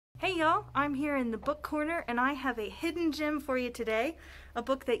Hey y'all, I'm here in the book corner and I have a hidden gem for you today, a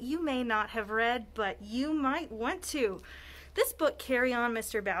book that you may not have read, but you might want to. This book, Carry On,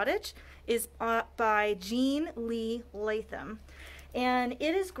 Mr. Bowditch, is by Jean Lee Latham, and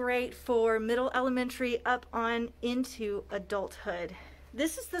it is great for middle elementary up on into adulthood.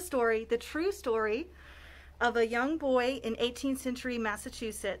 This is the story, the true story, of a young boy in 18th century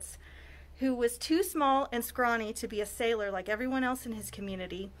Massachusetts who was too small and scrawny to be a sailor like everyone else in his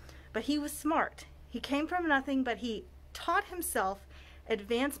community, but he was smart. He came from nothing, but he taught himself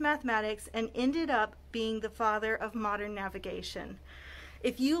advanced mathematics and ended up being the father of modern navigation.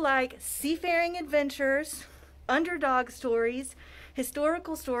 If you like seafaring adventures, underdog stories,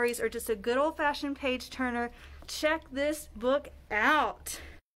 historical stories, or just a good old-fashioned page turner, check this book out.